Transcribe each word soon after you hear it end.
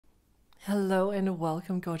Hello and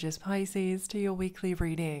welcome, gorgeous Pisces, to your weekly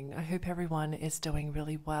reading. I hope everyone is doing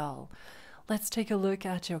really well. Let's take a look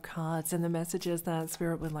at your cards and the messages that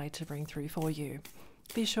Spirit would like to bring through for you.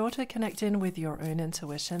 Be sure to connect in with your own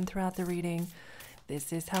intuition throughout the reading.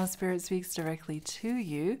 This is how Spirit speaks directly to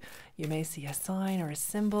you. You may see a sign or a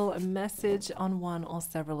symbol, a message on one or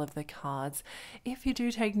several of the cards. If you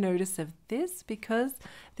do take notice of this, because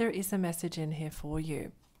there is a message in here for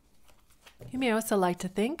you. You may also like to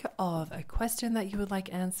think of a question that you would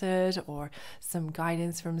like answered or some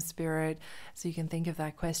guidance from Spirit. So you can think of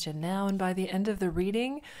that question now, and by the end of the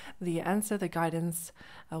reading, the answer, the guidance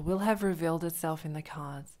will have revealed itself in the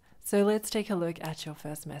cards. So let's take a look at your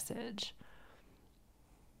first message.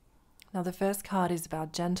 Now the first card is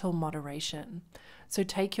about gentle moderation. So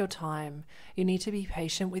take your time. You need to be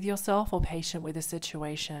patient with yourself or patient with a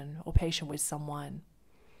situation or patient with someone.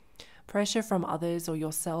 Pressure from others or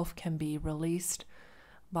yourself can be released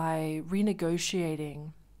by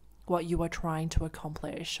renegotiating what you are trying to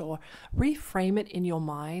accomplish, or reframe it in your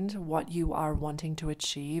mind what you are wanting to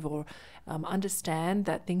achieve, or understand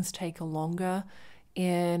that things take longer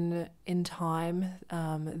in time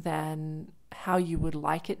than how you would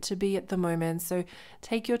like it to be at the moment. So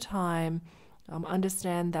take your time.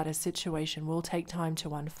 Understand that a situation will take time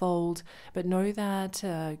to unfold, but know that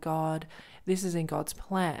this is in God's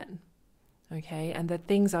plan. Okay, and that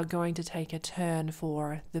things are going to take a turn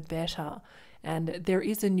for the better. And there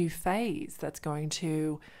is a new phase that's going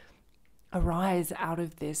to arise out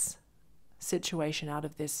of this situation, out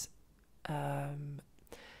of this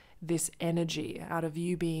this energy, out of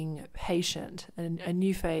you being patient, and a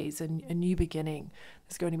new phase, and a new beginning.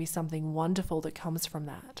 There's going to be something wonderful that comes from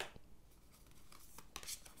that.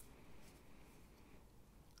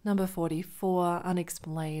 Number 44,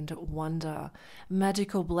 unexplained wonder.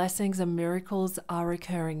 Magical blessings and miracles are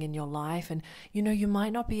occurring in your life, and you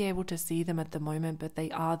might not be able to see them at the moment, but they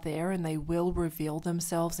are there and they will reveal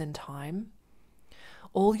themselves in time.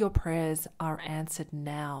 All your prayers are answered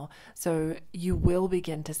now, so you will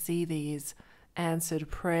begin to see these answered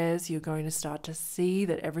prayers. You're going to start to see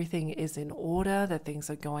that everything is in order, that things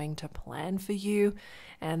are going to plan for you,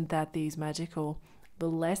 and that these magical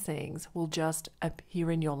blessings will just appear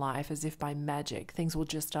in your life as if by magic. Things will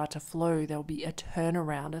just start to flow. There'll be a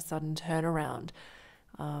turnaround, a sudden turnaround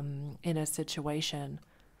in a situation.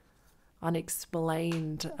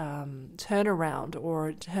 Unexplained turnaround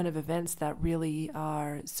or turn of events that really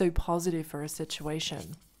are so positive for a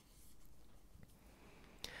situation.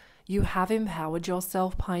 You have empowered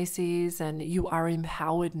yourself, Pisces, and you are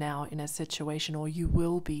empowered now in a situation, or you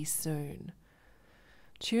will be soon.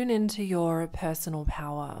 Tune into your personal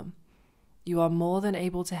power. You are more than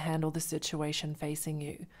able to handle the situation facing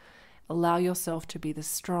you. Allow yourself to be the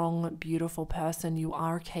strong, beautiful person you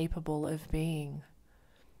are capable of being.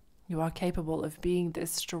 You are capable of being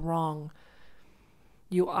this strong.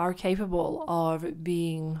 You are capable of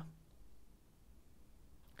being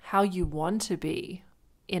how you want to be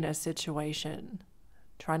in a situation.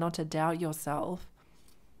 Try not to doubt yourself.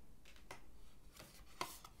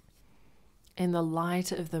 In the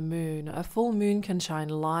light of the moon, a full moon can shine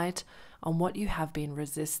light on what you have been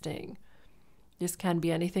resisting. This can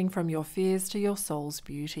be anything from your fears to your soul's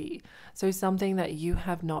beauty. So something that you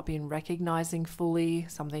have not been recognizing fully,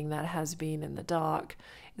 something that has been in the dark,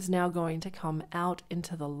 is now going to come out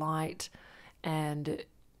into the light, and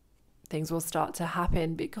things will start to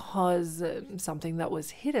happen because something that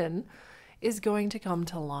was hidden is going to come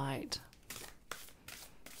to light.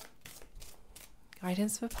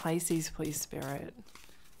 Guidance for Pisces, please, Spirit.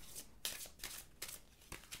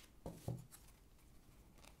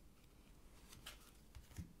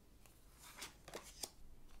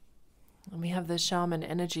 And we have the shaman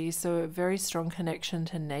energy, so a very strong connection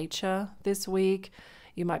to nature this week.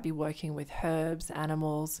 You might be working with herbs,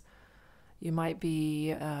 animals. You might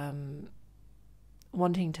be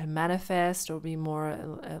wanting to manifest or be more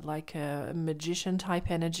like a magician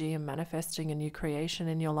type energy and manifesting a new creation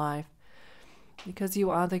in your life. Because you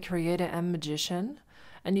are the creator and magician,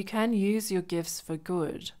 and you can use your gifts for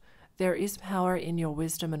good. There is power in your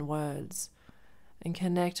wisdom and words. And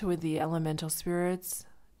connect with the elemental spirits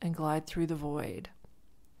and glide through the void.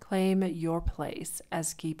 Claim your place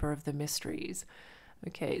as keeper of the mysteries.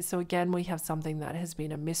 Okay, so again, we have something that has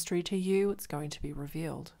been a mystery to you. It's going to be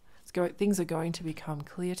revealed. Things are going to become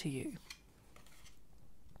clear to you.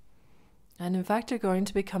 And in fact, you're going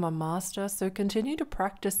to become a master, so continue to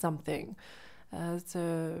practice something. It's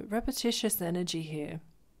a repetitious energy here.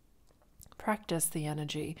 Practice the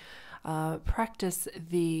energy. Practice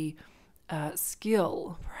the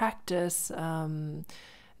skill. Practice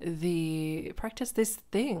practice this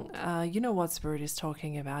thing. You know what Spirit is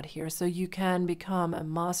talking about here. So you can become a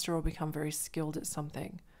master or become very skilled at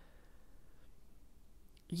something.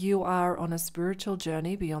 You are on a spiritual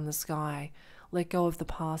journey beyond the sky. Let go of the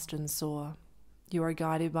past and soar. You are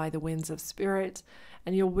guided by the winds of spirit,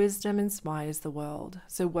 and your wisdom inspires the world.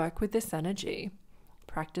 So work with this energy.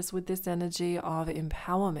 Practice with this energy of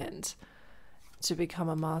empowerment to become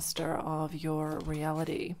a master of your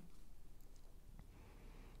reality.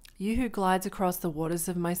 You who glides across the waters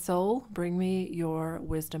of my soul, bring me your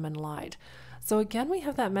wisdom and light. So again, we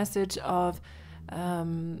have that message of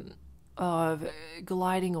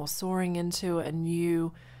gliding or soaring into a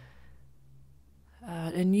new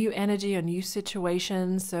energy, a new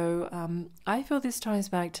situation. So I feel this ties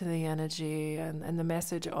back to the energy and the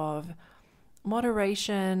message of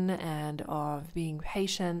moderation and of being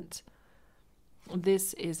patient.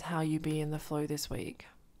 This is how you be in the flow this week.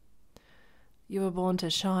 You were born to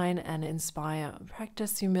shine and inspire.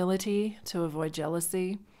 Practice humility to avoid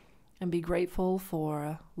jealousy and be grateful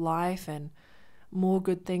for life, and more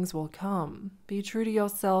good things will come. Be true to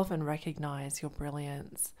yourself and recognize your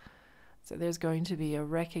brilliance. So there's going to be a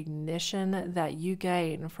recognition that you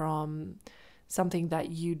gain from something that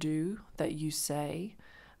you do, that you say.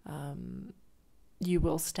 You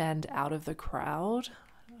will stand out of the crowd.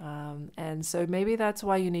 And so maybe that's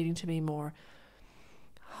why you're needing to be more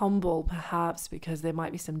humble, perhaps, because there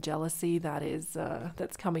might be some jealousy that is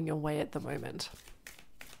that's coming your way at the moment.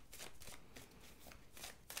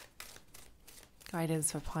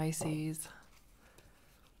 Guidance for Pisces.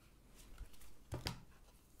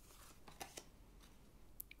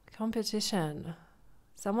 Competition.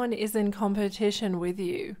 Someone is in competition with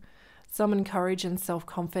you. Summon courage and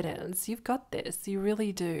self-confidence. You've got this. You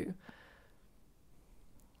really do.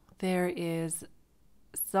 There is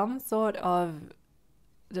some sort of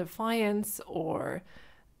defiance or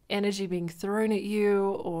energy being thrown at you,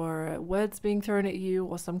 or words being thrown at you,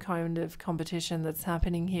 or some kind of competition that's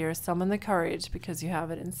happening here. Summon the courage, because you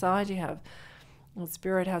have it inside. You have, well,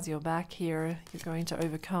 Spirit has your back here. You're going to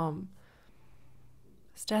overcome.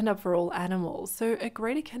 Stand up for all animals. So a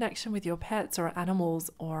greater connection with your pets or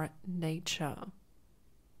animals or nature.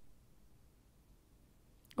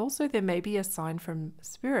 Also, there may be a sign from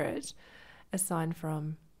Spirit, a sign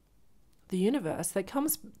from the universe that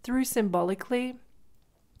comes through symbolically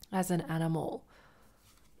as an animal.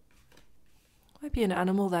 It might be an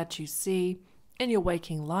animal that you see in your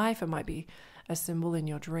waking life. It might be a symbol in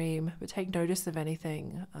your dream. But take notice of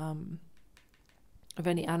anything, of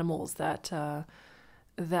any animals that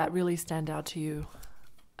really stand out to you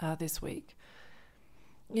this week.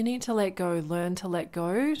 You need to let go, learn to let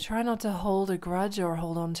go. Try not to hold a grudge or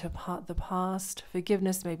hold on to the past.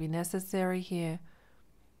 Forgiveness may be necessary here,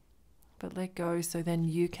 but let go so then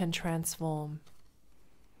you can transform.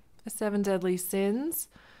 The 7 deadly sins,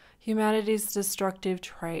 humanity's destructive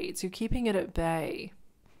traits. You're keeping it at bay.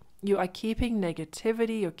 You are keeping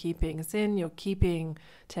negativity, you're keeping sin, you're keeping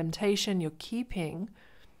temptation, you're keeping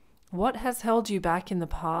what has held you back in the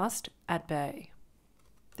past at bay.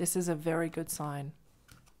 This is a very good sign.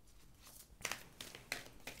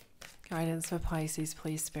 Guidance for Pisces,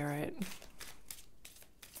 please, Spirit.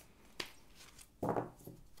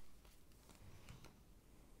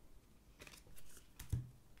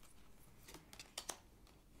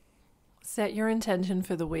 Set your intention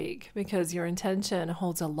for the week, because your intention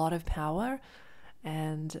holds a lot of power,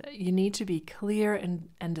 and you need to be clear and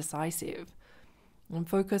decisive. And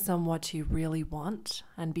focus on what you really want,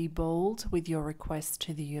 and be bold with your requests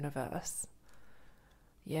to the universe.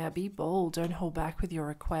 Yeah, be bold. Don't hold back with your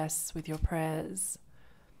requests, with your prayers.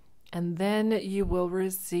 And then you will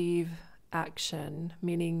receive action,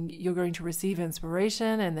 meaning you're going to receive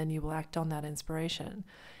inspiration, and then you will act on that inspiration.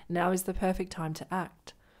 Now is the perfect time to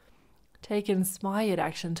act. Take inspired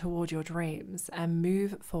action toward your dreams and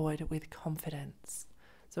move forward with confidence.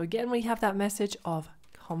 So again, we have that message of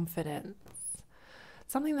confidence.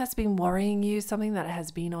 Something that's been worrying you, something that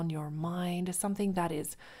has been on your mind, something that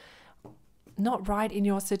is not right in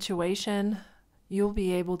your situation, you'll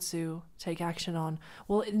be able to take action on.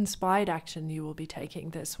 Well, inspired action you will be taking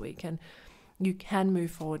this week, and you can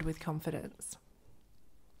move forward with confidence.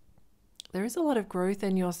 There is a lot of growth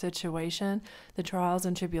in your situation, the trials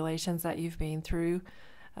and tribulations that you've been through.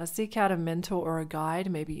 Seek out a mentor or a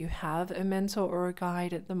guide. Maybe you have a mentor or a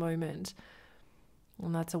guide at the moment,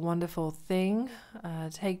 and that's a wonderful thing.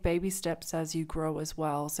 Take baby steps as you grow as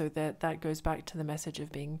well, so that goes back to the message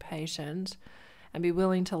of being patient, and be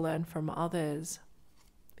willing to learn from others.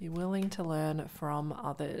 Be willing to learn from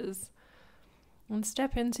others. And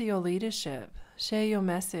step into your leadership, share your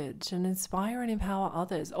message, and inspire and empower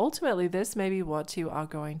others. Ultimately, this may be what you are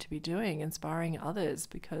going to be doing, inspiring others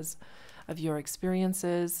because of your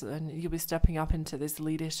experiences, and you'll be stepping up into this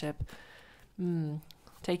leadership,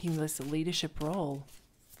 taking this leadership role.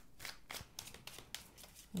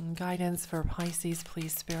 And guidance for Pisces,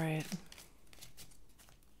 please, Spirit.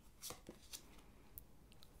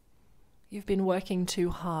 You've been working too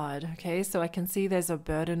hard, okay? So I can see there's a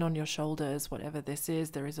burden on your shoulders, whatever this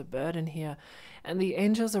is, there is a burden here. And the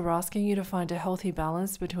angels are asking you to find a healthy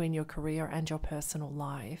balance between your career and your personal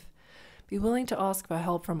life. Be willing to ask for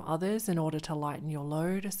help from others in order to lighten your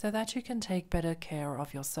load so that you can take better care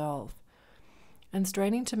of yourself. And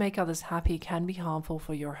straining to make others happy can be harmful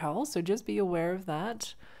for your health, so just be aware of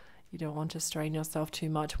that. You don't want to strain yourself too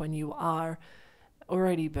much when you are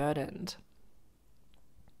already burdened.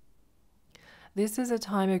 This is a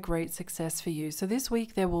time of great success for you. So this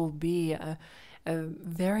week there will be a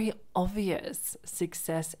very obvious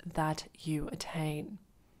success that you attain.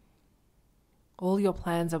 All your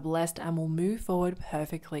plans are blessed and will move forward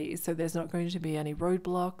perfectly. So there's not going to be any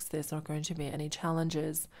roadblocks. There's not going to be any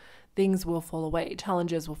challenges. Things will fall away.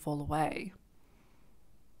 Challenges will fall away.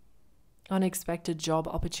 Unexpected job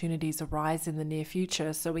opportunities arise in the near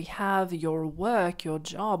future. So we have your work, your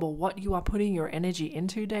job, or what you are putting your energy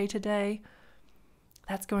into day to day.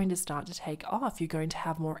 That's going to start to take off. You're going to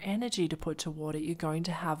have more energy to put toward it. You're going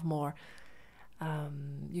to have more,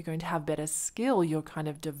 you're going to have better skill. You're kind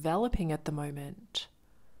of developing at the moment.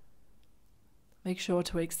 Make sure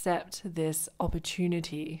to accept this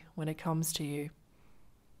opportunity when it comes to you.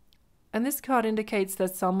 And this card indicates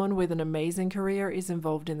that someone with an amazing career is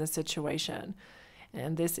involved in the situation.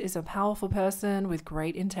 And this is a powerful person with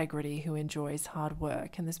great integrity who enjoys hard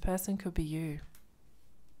work. And this person could be you.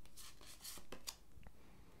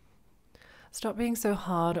 Stop being so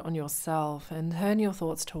hard on yourself and turn your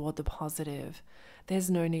thoughts toward the positive.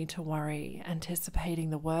 There's no need to worry. Anticipating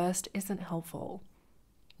the worst isn't helpful.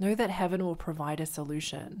 Know that heaven will provide a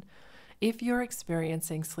solution. If you're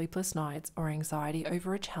experiencing sleepless nights or anxiety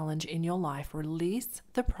over a challenge in your life, release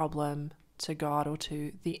the problem to God or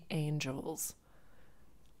to the angels.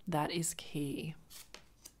 That is key.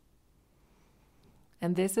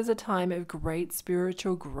 And this is a time of great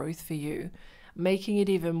spiritual growth for you, making it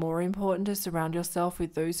even more important to surround yourself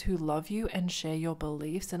with those who love you and share your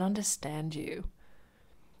beliefs and understand you.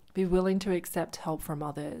 Be willing to accept help from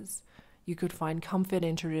others. You could find comfort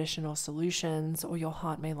in traditional solutions, or your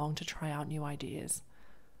heart may long to try out new ideas.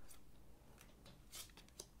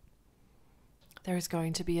 There is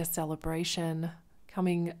going to be a celebration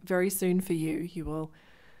coming very soon for you. You will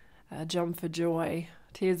jump for joy,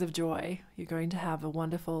 tears of joy. You're going to have a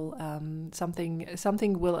wonderful,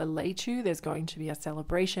 something will elate you. There's going to be a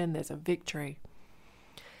celebration. There's a victory.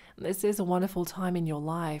 This is a wonderful time in your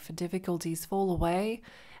life. Difficulties fall away,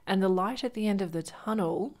 and the light at the end of the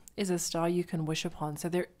tunnel is a star you can wish upon. So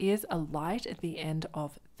there is a light at the end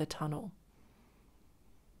of the tunnel.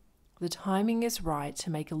 The timing is right to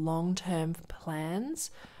make long-term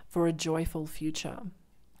plans for a joyful future.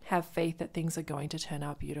 Have faith that things are going to turn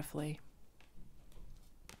out beautifully.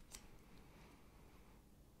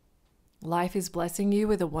 Life is blessing you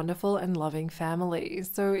with a wonderful and loving family.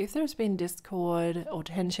 So if there's been discord or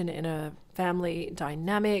tension in a family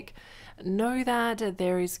dynamic, know that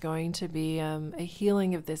there is going to be a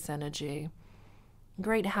healing of this energy.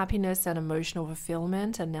 Great happiness and emotional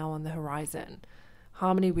fulfillment are now on the horizon.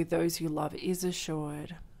 Harmony with those you love is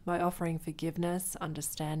assured. By offering forgiveness,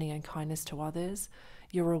 understanding, and kindness to others,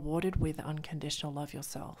 you're rewarded with unconditional love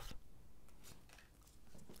yourself.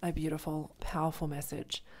 A beautiful, powerful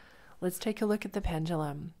message. Let's take a look at the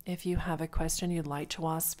pendulum. If you have a question you'd like to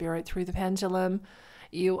ask Spirit through the pendulum,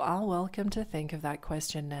 you are welcome to think of that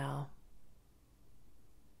question now.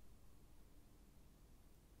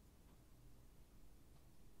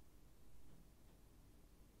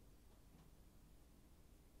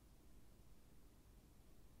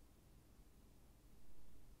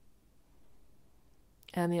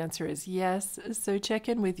 And the answer is yes. So check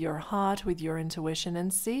in with your heart, with your intuition,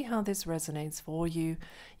 and see how this resonates for you.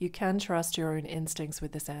 You can trust your own instincts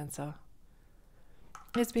with this answer.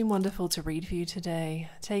 It's been wonderful to read for you today.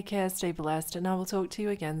 Take care, stay blessed, and I will talk to you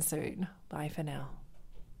again soon. Bye for now.